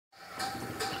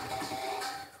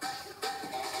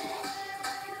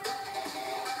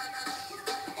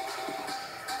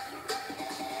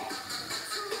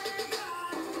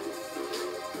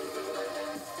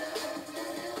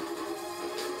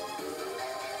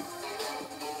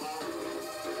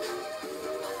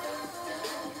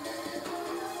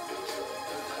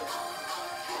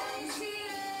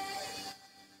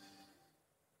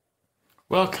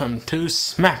Welcome to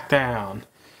SmackDown.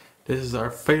 This is our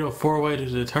fatal four-way to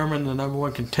determine the number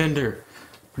one contender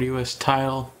for the U.S.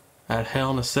 title at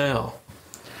Hell in a Cell.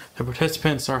 The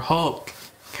participants are Hulk,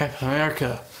 Captain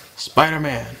America,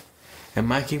 Spider-Man, and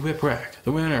Mikey Whipwreck.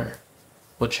 The winner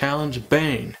will challenge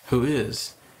Bane, who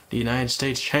is the United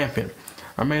States Champion.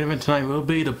 Our main event tonight will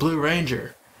be the Blue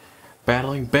Ranger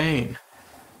battling Bane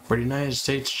for the United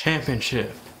States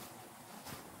Championship.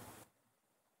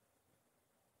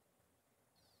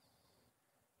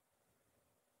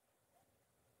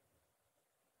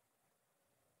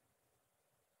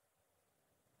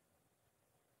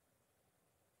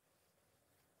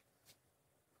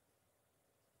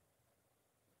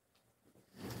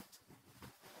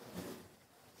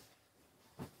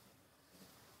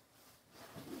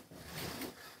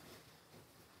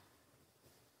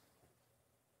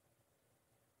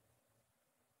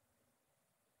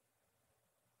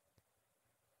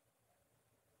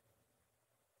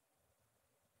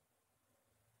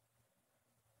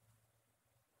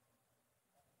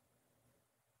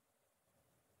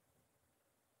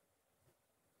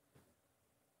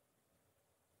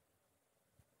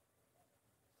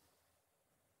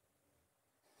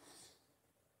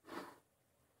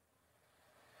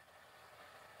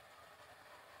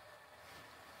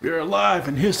 We're live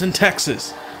in Houston,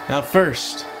 Texas. Now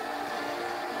first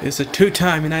is a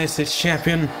two-time United States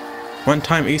champion,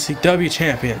 one-time ECW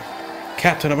champion,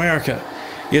 Captain America.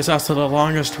 He is also the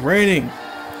longest reigning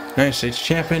United States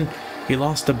champion. He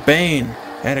lost to Bane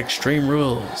at Extreme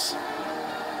Rules.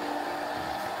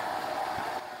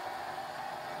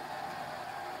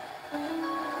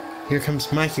 Here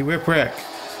comes Mikey Whipwreck.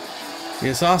 He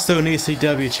is also an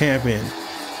ECW champion.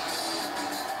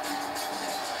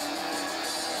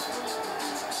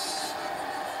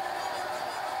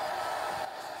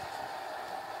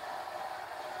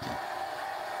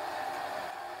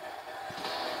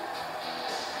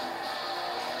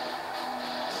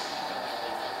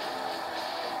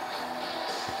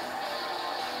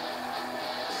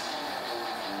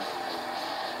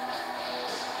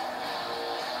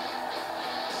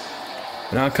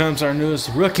 Now comes our newest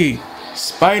rookie,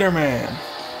 Spider-Man.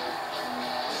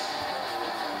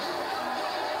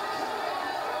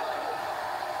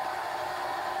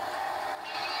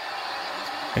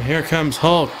 And here comes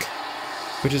Hulk,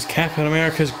 which is Captain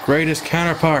America's greatest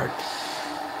counterpart.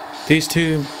 These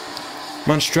two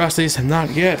monstrosities have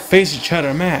not yet faced each other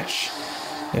in a match.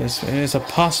 It is a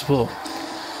possible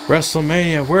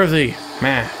WrestleMania-worthy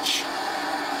match.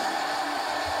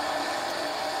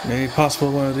 Maybe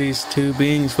possible one of these two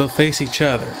beings will face each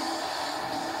other.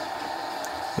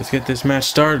 Let's get this match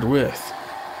started with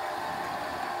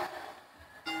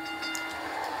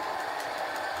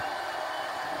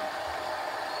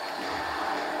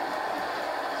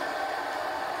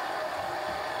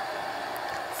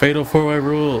Fatal 4-Way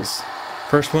rules.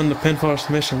 First one to pinfall or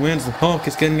submission wins. The Hulk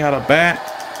is getting out of bat,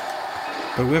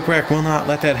 but Whipwreck will not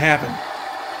let that happen.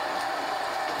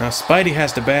 Now Spidey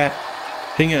has the bat,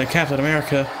 hitting it at Captain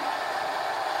America.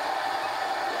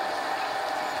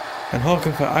 And Hulk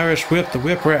with the Irish whip the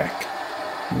Whipwreck.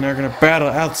 And they're going to battle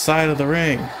outside of the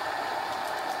ring,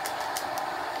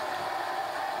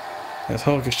 as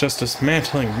Hulk is just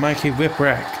dismantling Mikey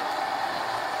Whipwreck.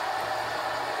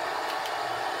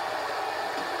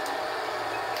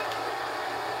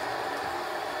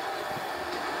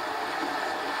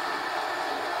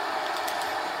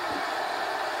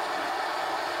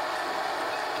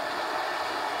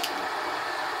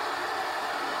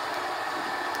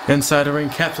 Inside the ring,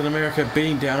 Captain America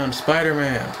beating down on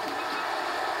Spider-Man.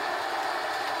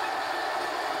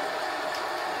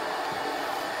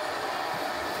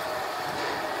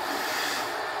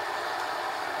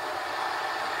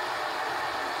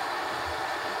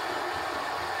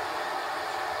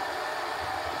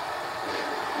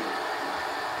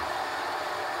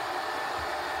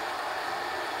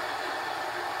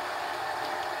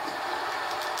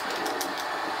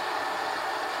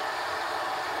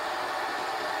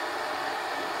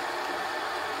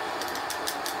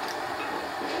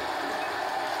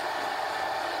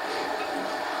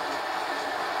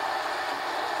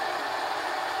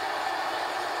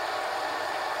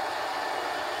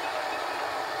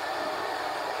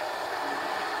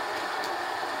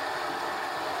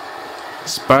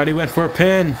 Spidey went for a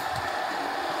pin.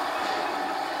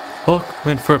 Hulk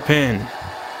went for a pin.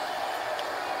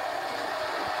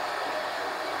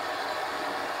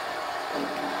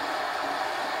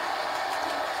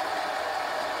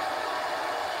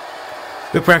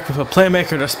 Whipwreck with a playmaker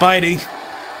to Spidey.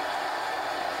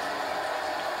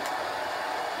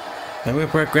 And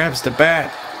Whipwreck grabs the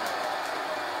bat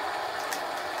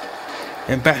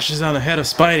and bashes on the head of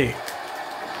Spidey.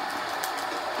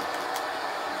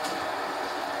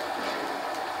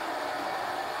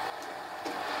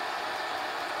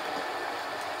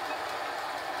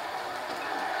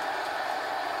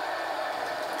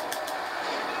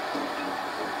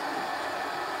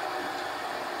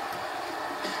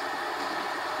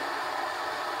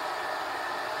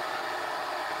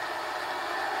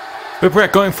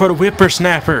 Whipwreck going for the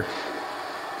whippersnapper.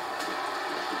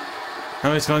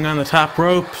 Now he's going on the top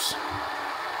ropes.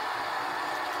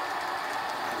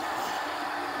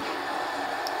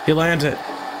 He lands it.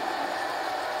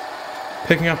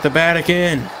 Picking up the bat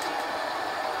again.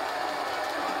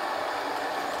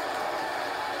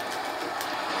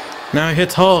 Now he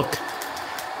hits Hulk.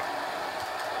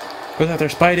 Goes after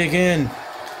Spidey again.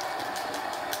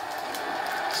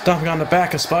 Stomping on the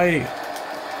back of Spidey.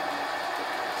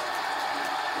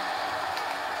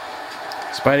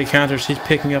 Spidey counters, he's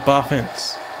picking up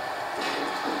offense.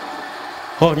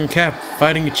 Hulk and Cap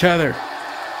fighting each other.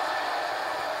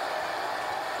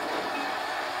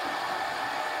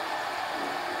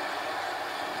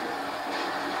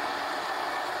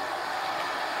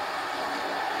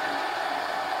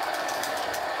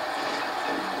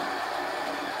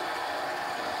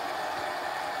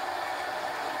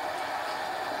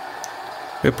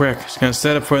 Whipwreck is going to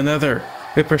set up for another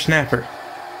whippersnapper.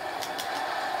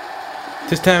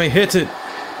 This time he hits it.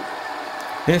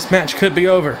 This match could be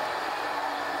over.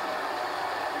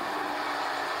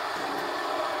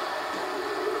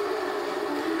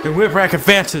 And Whipwreck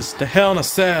advances to Hell in a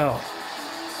Cell.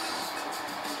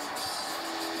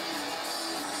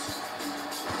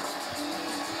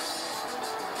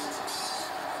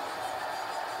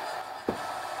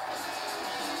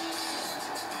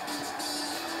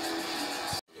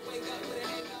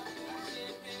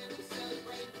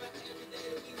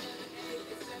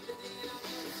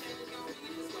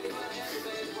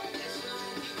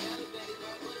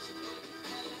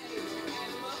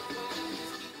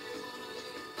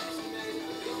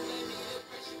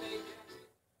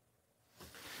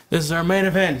 This is our main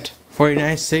event for the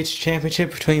United States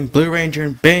Championship between Blue Ranger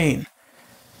and Bane.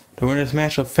 The winner of this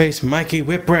match will face Mikey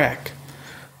Whipwreck,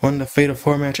 won the Fatal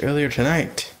 4 match earlier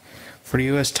tonight for the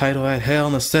US title at Hell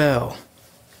in a Cell.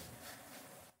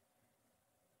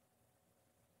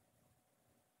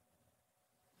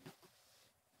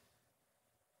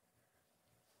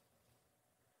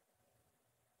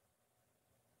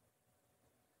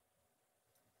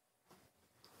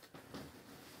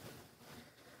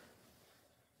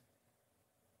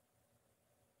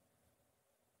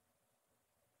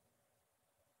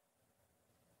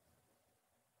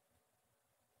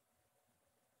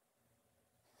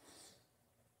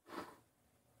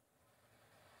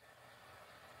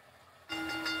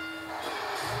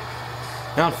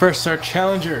 Now first our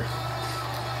challenger,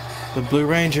 the Blue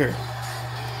Ranger,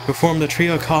 who formed the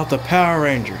trio called the Power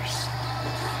Rangers.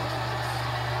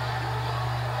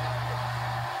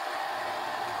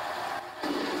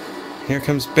 Here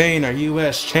comes Bane, our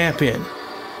US champion.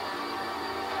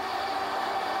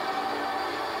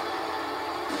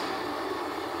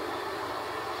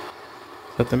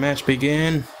 Let the match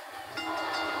begin.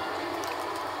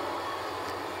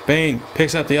 Bane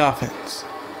picks up the offense.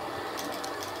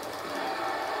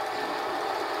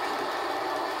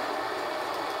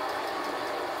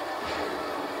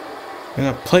 And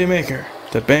a playmaker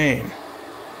to Bane.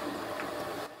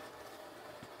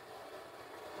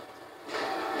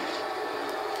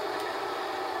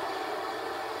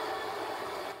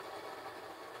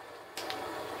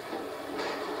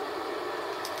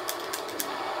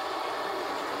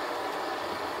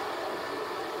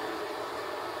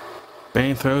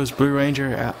 Bane throws Blue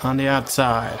Ranger on the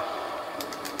outside.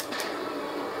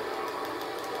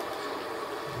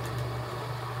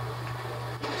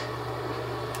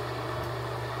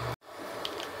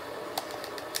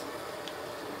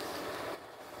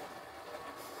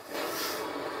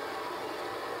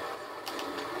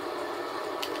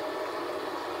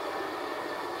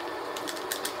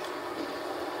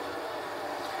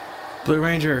 Blue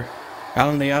Ranger out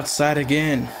on the outside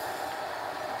again.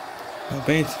 Now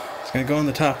Bane's going to go on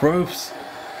the top ropes.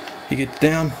 He gets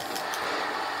down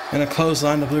and a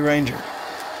clothesline to Blue Ranger.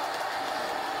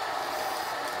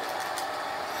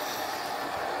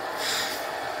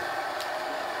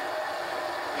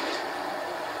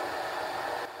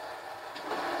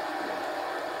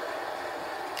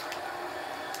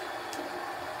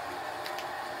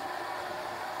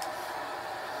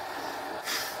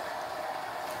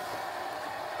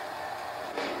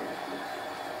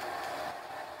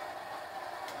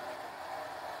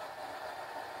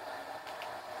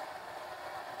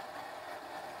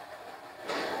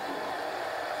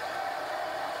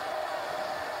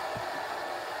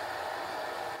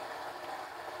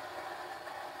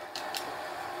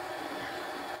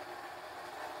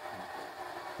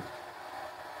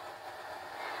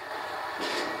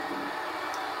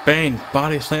 Bane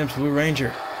body slams Blue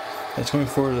Ranger. That's going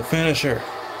for the finisher.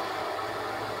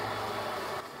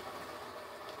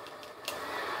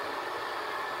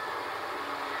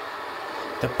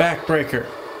 The backbreaker.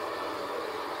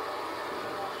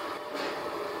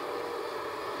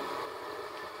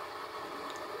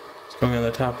 It's going on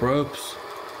the top ropes.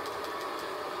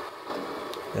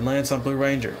 And lands on Blue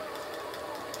Ranger.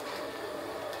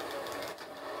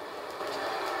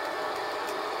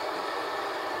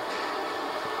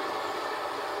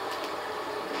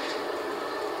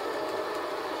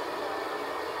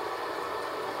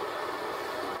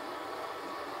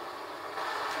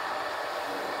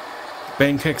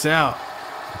 Bane kicks out.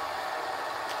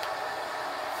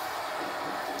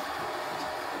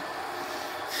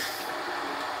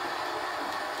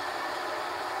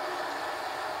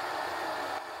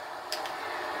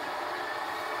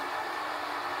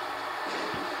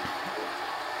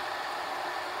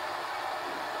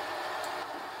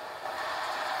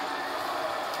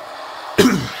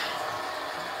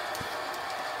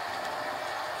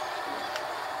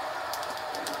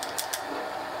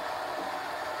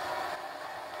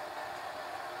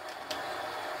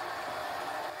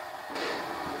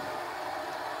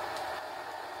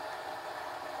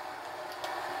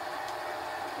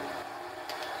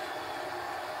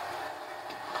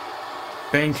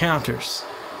 Bane counters.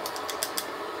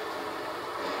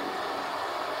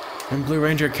 And Blue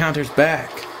Ranger counters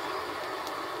back.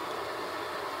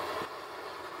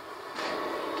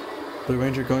 Blue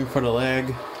Ranger going for the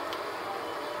leg.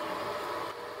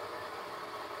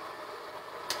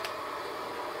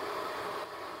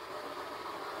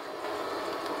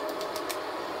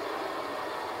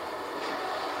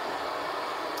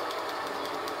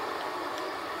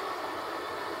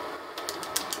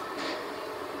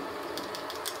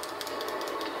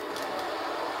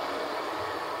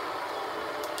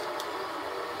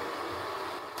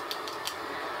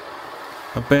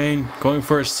 Bane going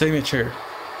for his signature.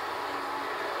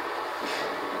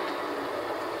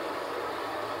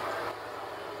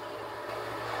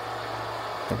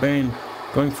 Bane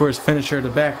going for his finisher, the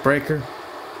backbreaker.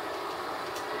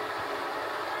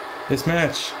 This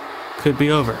match could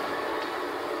be over.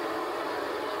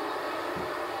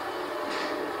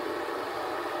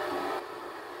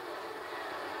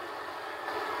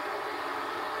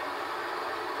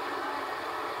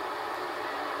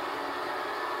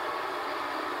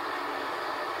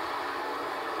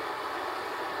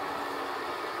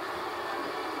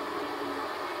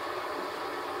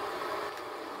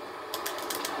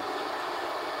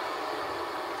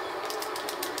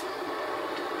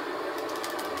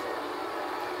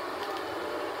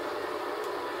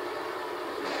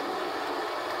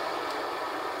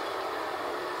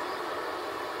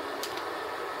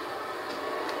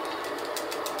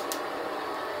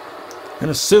 And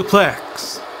a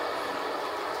suplex.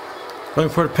 Going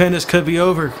for the pin, this could be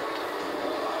over.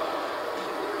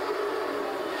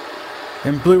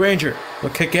 And Blue Ranger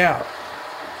will kick out.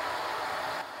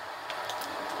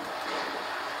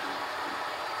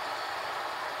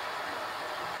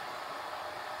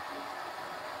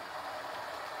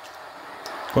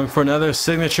 Going for another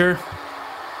signature.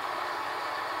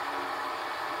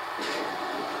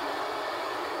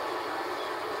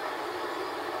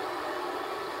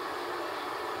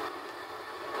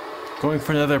 Going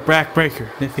for another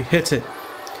backbreaker. And if he hits it,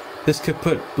 this could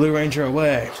put Blue Ranger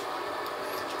away.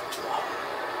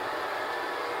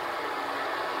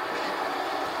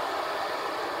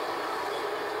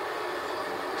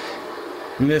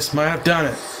 And this might have done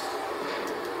it.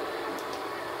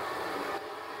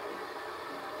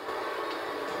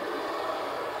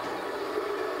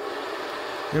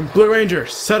 And Blue Ranger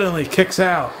suddenly kicks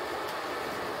out.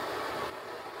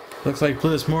 Looks like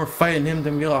Blue is more fighting him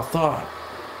than we all thought.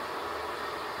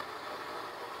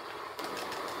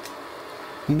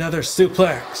 Another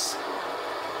suplex.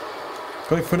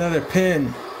 Going for another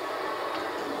pin.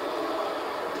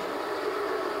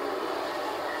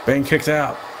 Bane kicks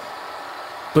out.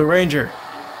 Blue Ranger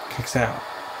kicks out.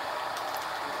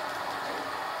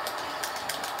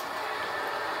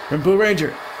 And Blue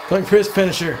Ranger going for his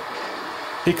finisher.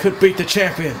 He could beat the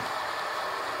champion.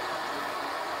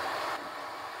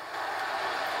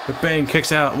 But Bane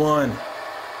kicks out one.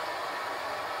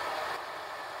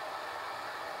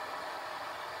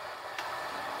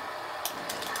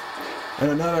 And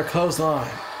another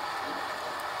clothesline.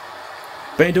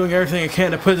 Bane doing everything he can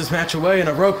to put this match away in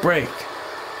a rope break.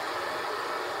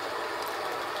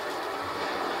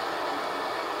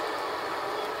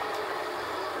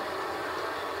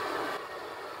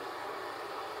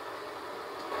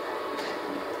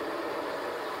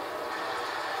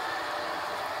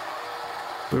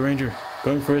 Blue Ranger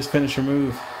going for his finisher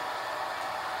move.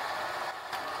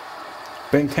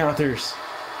 Bane counters.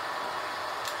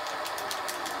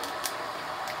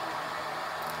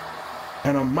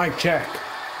 And a mic check.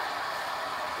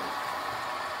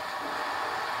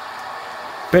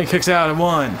 Bane kicks out at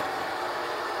 1.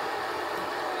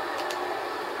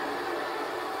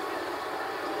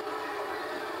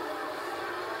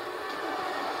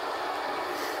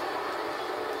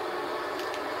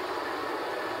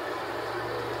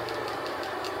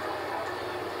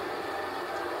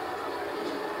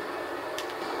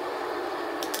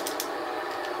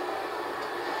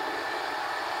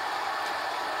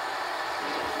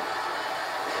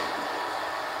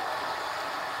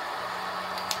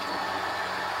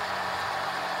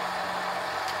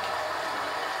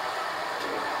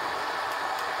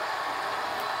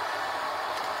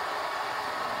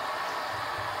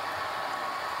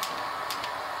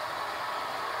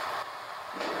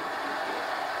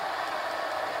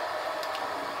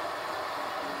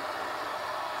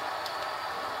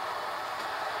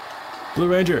 Blue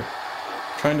Ranger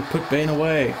trying to put Bane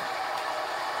away.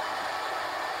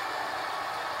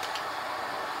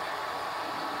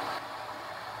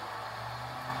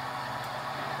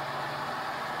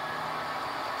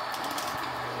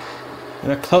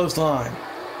 And a clothesline.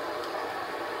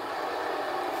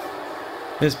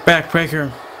 This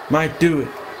backbreaker might do it.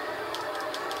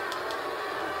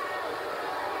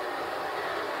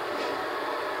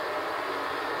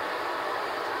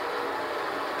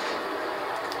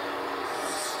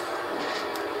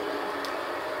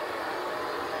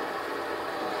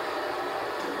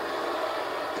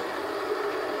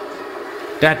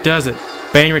 That does it.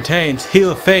 Bane retains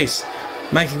heel of face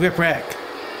Mikey Whipwreck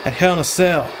at Hell in a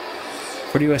Cell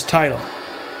for the US title.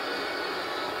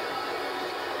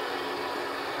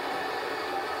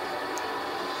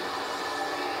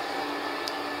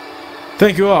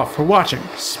 Thank you all for watching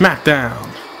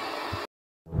SmackDown.